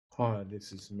Hi,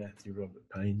 this is Matthew Robert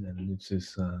Payne, and this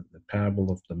is the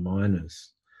parable of the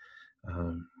miners.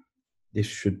 Um, this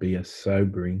should be a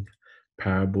sobering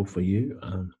parable for you.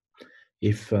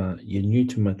 If you're new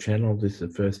to my channel, this is the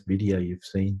first video you've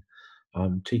seen.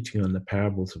 I'm teaching on the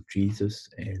parables of Jesus,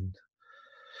 and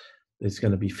there's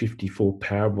going to be 54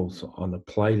 parables on a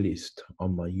playlist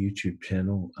on my YouTube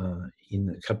channel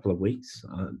in a couple of weeks.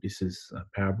 This is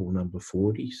parable number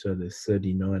 40, so there's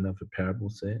 39 other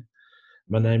parables there.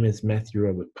 My name is Matthew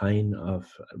Robert Payne.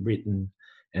 I've written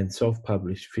and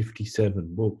self-published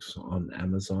 57 books on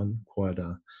Amazon, quite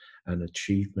an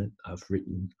achievement. I've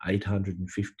written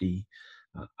 850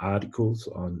 articles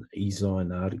on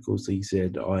eZine articles,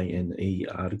 E-Z-I-N-E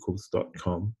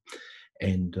articles.com,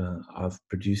 and I've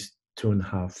produced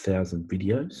 2,500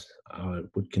 videos. I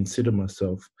would consider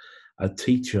myself a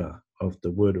teacher of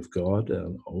the Word of God,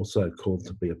 also called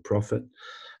to be a prophet.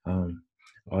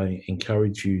 I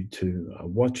encourage you to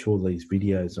watch all these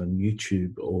videos on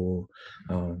YouTube, or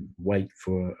wait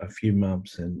for a few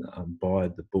months and buy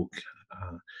the book.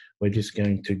 We're just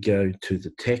going to go to the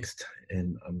text,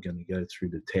 and I'm going to go through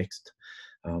the text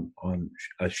on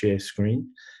a share screen,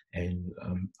 and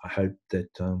I hope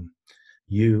that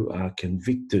you are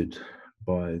convicted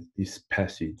by this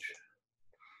passage.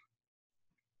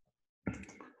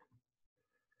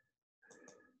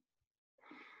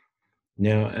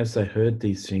 Now, as they heard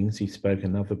these things, he spoke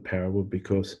another parable,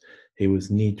 because he was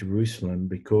near Jerusalem,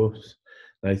 because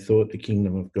they thought the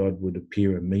kingdom of God would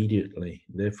appear immediately.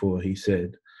 Therefore, he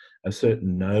said, a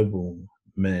certain noble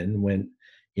man went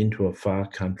into a far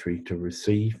country to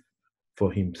receive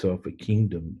for himself a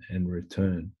kingdom and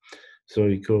return. So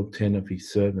he called 10 of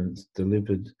his servants,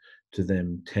 delivered to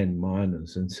them 10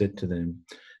 minas, and said to them,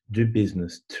 do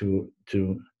business till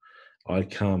I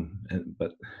come.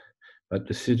 But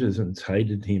the citizens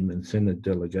hated him and sent a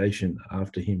delegation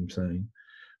after him, saying,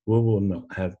 we will not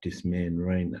have this man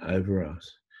reign over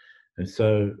us. And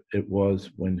so it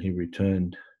was, when he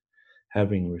returned,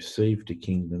 having received the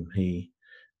kingdom, he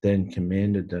then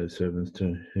commanded those servants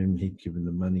to whom he'd given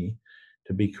the money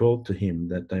to be called to him,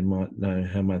 that they might know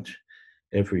how much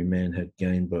every man had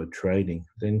gained by trading.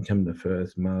 Then came the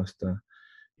first, master,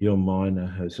 your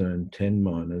mina has earned 10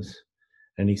 minas.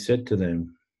 And he said to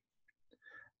them,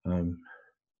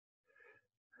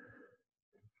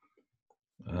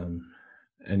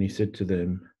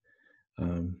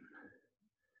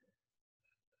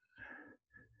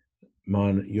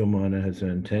 your mina has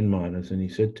earned 10 minas. And he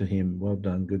said to him, well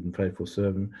done, good and faithful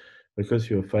servant, because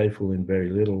you are faithful in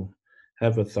very little,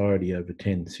 have authority over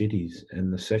 10 cities.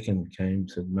 And the second came and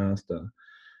said, master,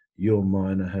 your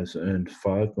mina has earned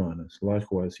 5 minas.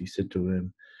 Likewise, he said to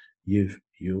him, you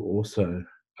also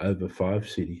over 5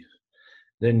 cities.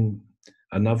 Then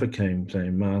another came,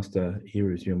 saying, master,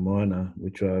 here is your mina,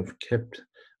 which I have kept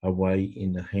away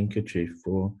in a handkerchief,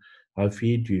 for I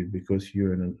feared you, because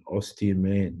you're an austere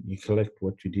man. You collect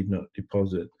what you did not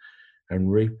deposit,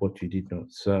 and reap what you did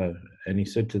not sow. And he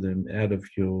said to them, out of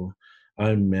your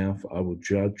own mouth I will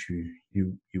judge you,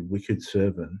 you wicked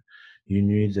servant. You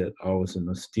knew that I was an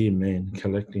austere man,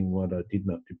 collecting what I did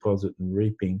not deposit, and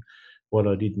reaping what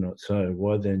I did not sow.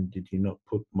 Why then did you not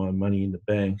put my money in the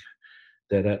bank,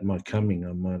 that at my coming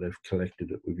I might have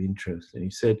collected it with interest? And he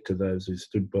said to those who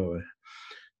stood by,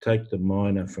 take the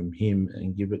mina from him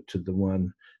and give it to the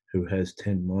one who has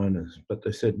 10 minas. But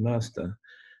they said, master,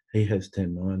 he has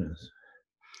 10 minas.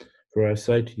 For I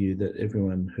say to you that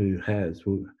everyone who has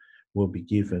will be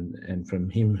given, and from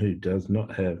him who does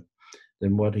not have,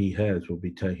 then what he has will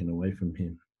be taken away from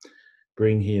him.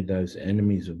 Bring here those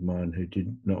enemies of mine who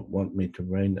did not want me to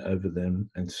reign over them,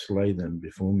 and slay them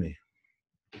before me.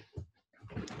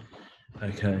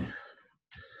 Okay,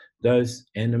 those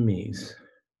enemies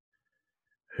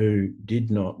who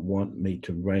did not want me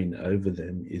to reign over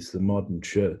them is the modern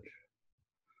church.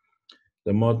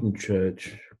 The modern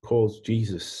church calls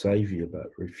Jesus Savior,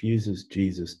 but refuses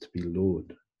Jesus to be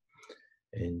Lord.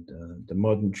 And the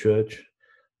modern church,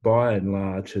 by and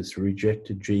large, has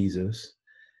rejected Jesus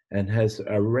and has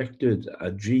erected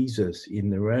a Jesus in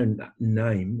their own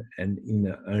name and in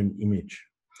their own image.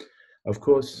 Of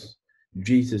course,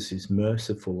 Jesus is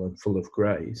merciful and full of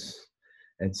grace,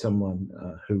 and someone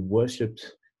who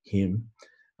worships him,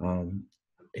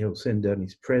 he'll send down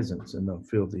his presence and they'll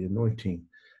feel the anointing.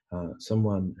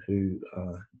 Someone who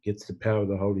gets the power of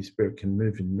the Holy Spirit can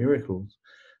move in miracles,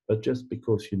 but just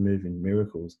because you move in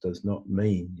miracles does not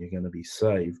mean you're going to be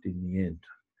saved in the end.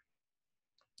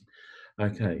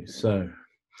 Okay, so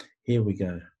here we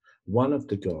go. One of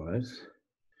the guys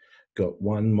got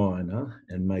 1 mina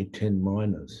and made 10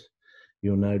 minas.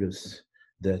 You'll notice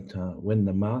that when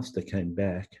the master came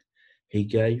back, he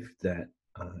gave that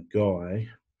guy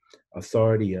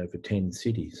authority over 10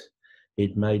 cities.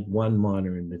 He'd made one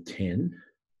miner into 10,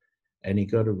 and he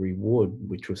got a reward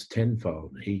which was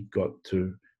tenfold. He got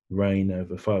to reign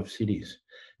over 5 cities.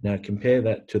 Now compare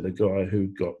that to the guy who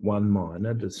got one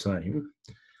miner, the same.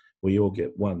 We all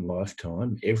get one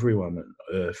lifetime. Everyone on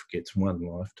earth gets one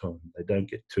lifetime. They don't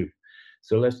get two.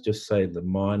 So let's just say the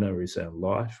miner is our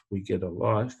life. We get a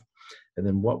life, and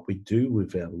then what we do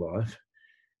with our life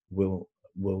will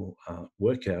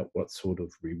work out what sort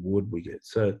of reward we get.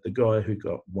 So the guy who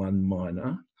got one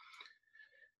miner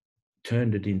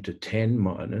turned it into 10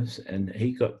 miners, and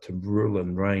he got to rule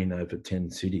and reign over 10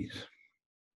 cities.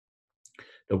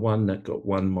 The one that got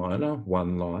one miner,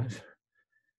 one life,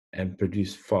 and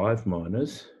produced 5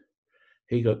 miners,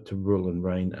 he got to rule and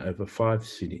reign over 5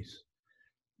 cities.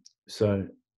 So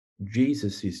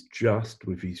Jesus is just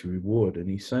with his reward, and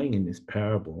he's saying in this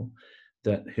parable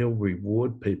that he'll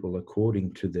reward people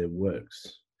according to their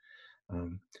works.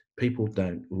 People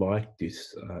don't like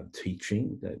this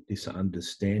teaching, this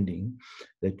understanding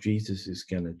that Jesus is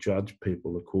going to judge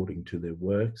people according to their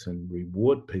works and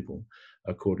reward people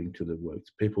according to their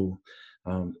works. People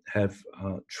have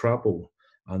trouble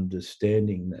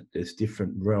understanding that there's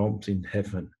different realms in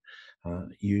heaven.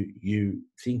 You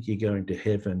think you're going to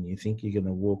heaven, you think you're going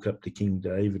to walk up to King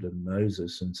David and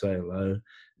Moses and say hello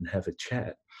and have a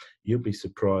chat. You'll be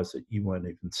surprised that you won't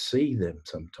even see them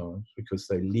sometimes, because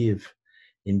they live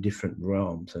in different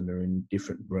realms and are in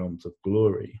different realms of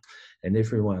glory. And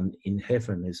everyone in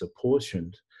heaven is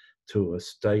apportioned to a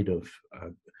state of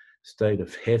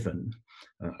heaven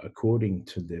according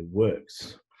to their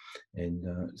works.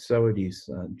 And so it is,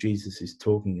 Jesus is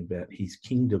talking about his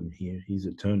kingdom here, his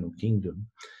eternal kingdom,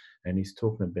 and he's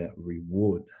talking about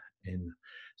reward. And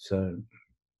so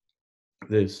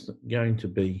there's going to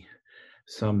be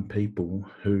some people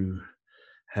who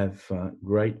have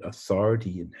great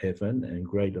authority in heaven and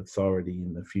great authority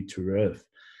in the future earth.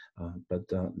 But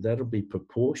that'll be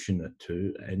proportionate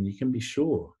to, and you can be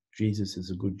sure Jesus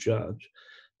is a good judge,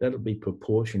 that'll be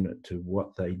proportionate to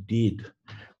what they did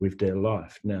with their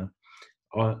life. Now,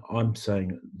 I'm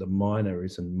saying the miner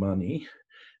isn't money,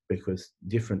 because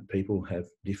different people have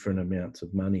different amounts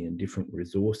of money and different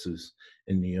resources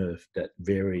in the earth that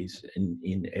varies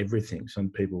in everything. Some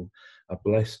people are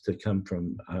blessed to come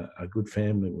from a good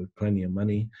family with plenty of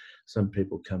money. Some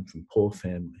people come from poor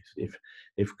families.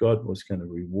 If God was going to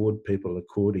reward people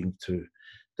according to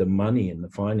the money and the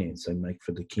finance they make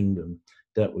for the kingdom,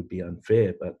 that would be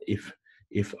unfair. But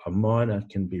if a miner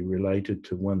can be related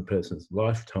to one person's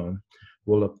lifetime,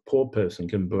 well, a poor person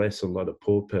can bless a lot of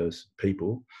poor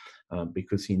people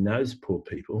because he knows poor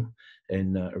people,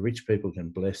 and rich people can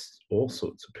bless all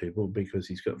sorts of people because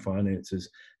he's got finances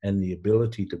and the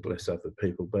ability to bless other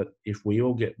people. But if we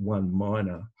all get one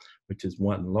miner, which is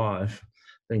one life,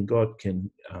 then God can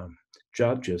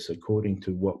judge us according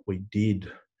to what we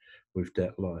did with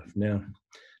that life. Now,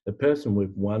 the person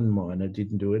with one miner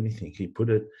didn't do anything. He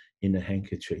put it in a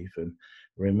handkerchief. And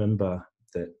remember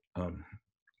that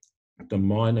the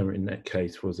miner in that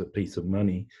case was a piece of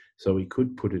money, so he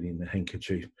could put it in the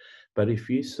handkerchief. But if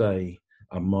you say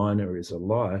a miner is a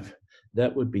life,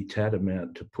 that would be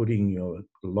tantamount to putting your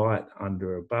light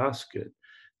under a basket,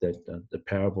 that the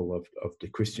parable of the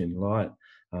Christian light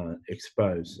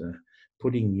exposed.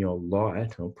 Putting your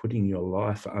light or putting your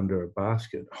life under a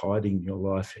basket, hiding your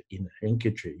life in a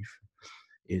handkerchief,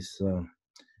 is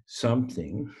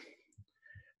something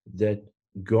that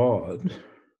God,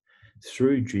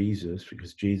 through Jesus,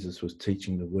 because Jesus was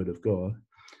teaching the word of God,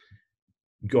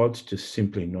 God's just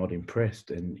simply not impressed.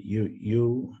 And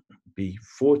you'll be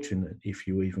fortunate if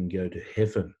you even go to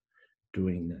heaven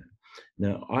doing that.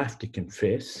 Now, I have to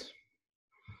confess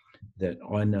that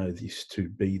I know this to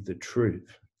be the truth.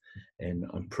 And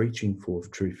I'm preaching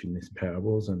forth truth in these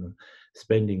parables, and I'm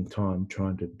spending time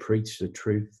trying to preach the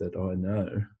truth that I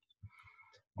know.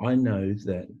 I know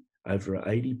that over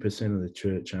 80% of the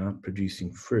church aren't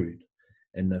producing fruit,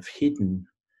 and they've hidden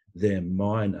their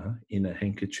miner in a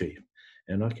handkerchief.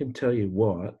 And I can tell you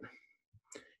what,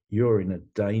 you're in a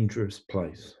dangerous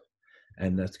place,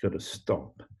 and that's got to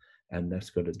stop, and that's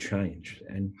got to change.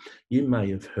 And you may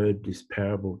have heard this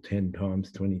parable 10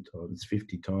 times, 20 times,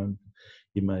 50 times.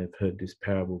 You may have heard this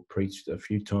parable preached a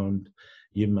few times.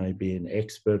 You may be an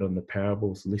expert on the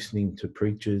parables, listening to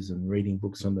preachers and reading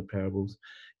books on the parables.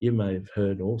 You may have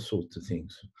heard all sorts of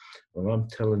things. Well, I'm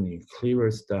telling you, clear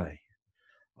as day,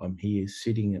 I'm here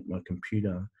sitting at my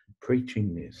computer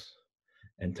preaching this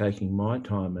and taking my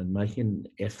time and making an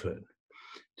effort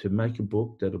to make a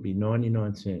book that'll be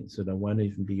 99 cents, that I won't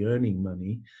even be earning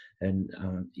money. And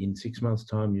in 6 months'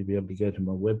 time, you'll be able to go to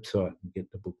my website and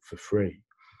get the book for free.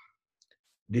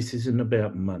 This isn't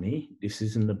about money. This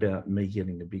isn't about me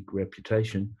getting a big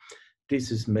reputation.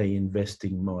 This is me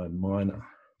investing my minor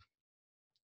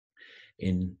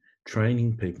in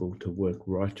training people to work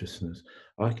righteousness.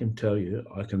 I can tell you,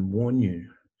 I can warn you,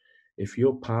 if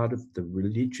you're part of the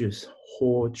religious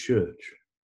whore church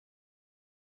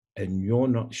and you're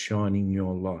not shining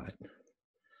your light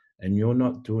and you're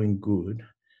not doing good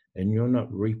and you're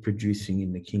not reproducing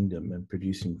in the kingdom and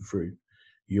producing fruit,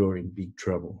 you're in big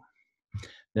trouble.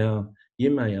 Now, you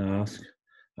may ask,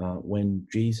 when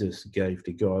Jesus gave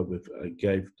the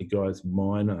guy's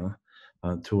mina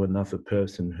to another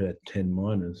person who had 10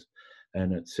 minas,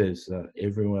 and it says,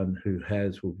 everyone who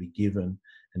has will be given,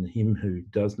 and him who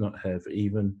does not have,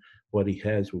 even what he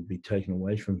has will be taken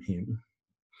away from him.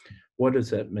 What does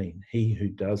that mean? He who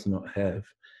does not have,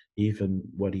 even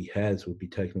what he has will be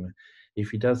taken away. If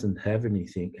he doesn't have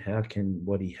anything, how can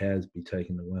what he has be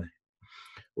taken away?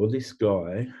 Well, this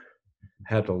guy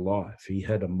had a life. He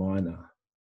had a mina,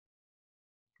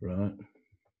 right?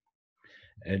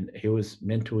 And he was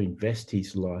meant to invest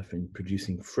his life in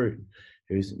producing fruit.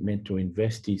 He was meant to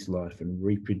invest his life and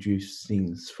reproduce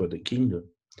things for the kingdom.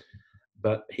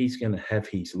 But he's going to have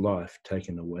his life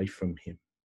taken away from him.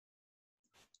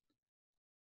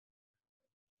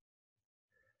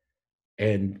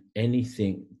 And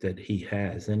anything that he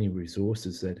has, any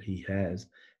resources that he has,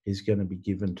 is going to be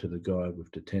given to the guy with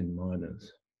the 10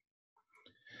 miners.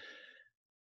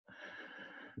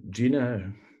 Do you know,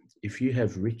 if you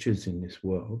have riches in this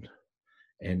world,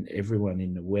 and everyone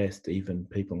in the West, even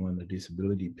people on a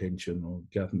disability pension or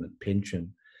government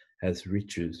pension, has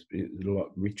riches, a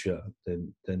lot richer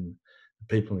than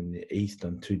people in the East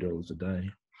on $2 a day.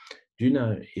 Do you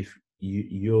know, if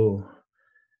you're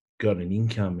got an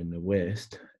income in the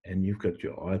West and you've got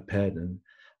your iPad and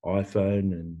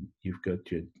iPhone and you've got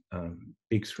your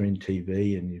big screen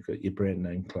TV and you've got your brand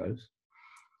name clothes,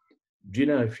 do you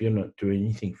know, if you're not doing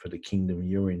anything for the kingdom,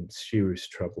 you're in serious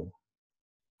trouble?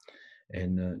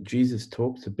 And Jesus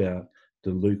talks about the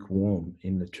lukewarm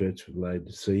in the church of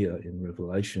Laodicea in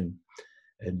Revelation,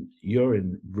 and you're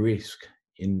in risk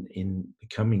in the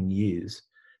coming years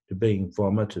to being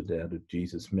vomited out of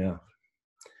Jesus' mouth.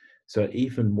 So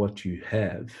even what you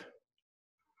have,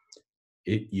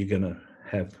 you're going to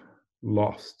have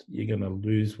lost. You're going to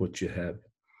lose what you have.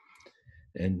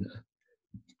 And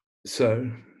so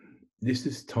this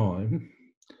is time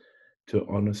to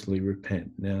honestly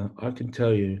repent. Now, I can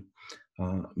tell you,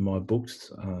 my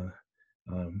books,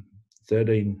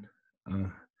 13,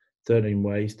 13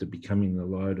 Ways to Becoming the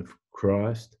Light of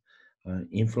Christ,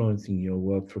 Influencing Your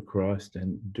World for Christ,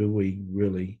 and Do We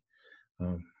Really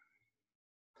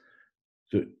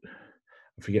I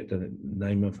forget the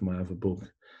name of my other book.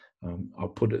 I'll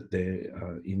put it there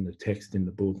in the text in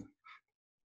the book.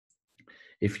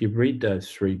 If you read those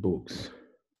 3 books,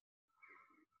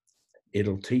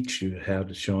 it'll teach you how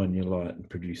to shine your light and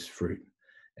produce fruit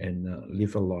and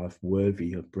live a life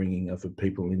worthy of bringing other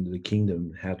people into the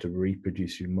kingdom, how to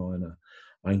reproduce your minor.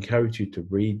 I encourage you to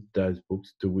read those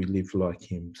books, Do We Live Like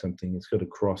Him? Something, it's got a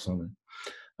cross on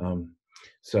it.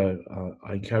 So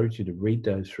I encourage you to read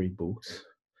those 3 books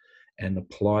and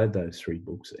apply those 3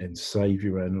 books and save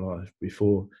your own life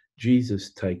before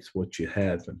Jesus takes what you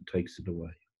have and takes it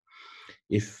away.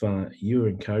 If you're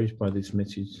encouraged by this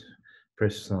message,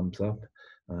 press thumbs up.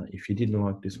 If you didn't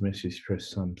like this message,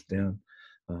 press thumbs down.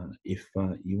 If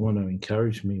you want to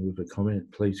encourage me with a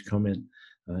comment, please comment.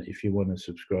 If you want to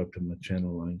subscribe to my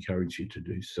channel, I encourage you to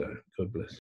do so. God bless.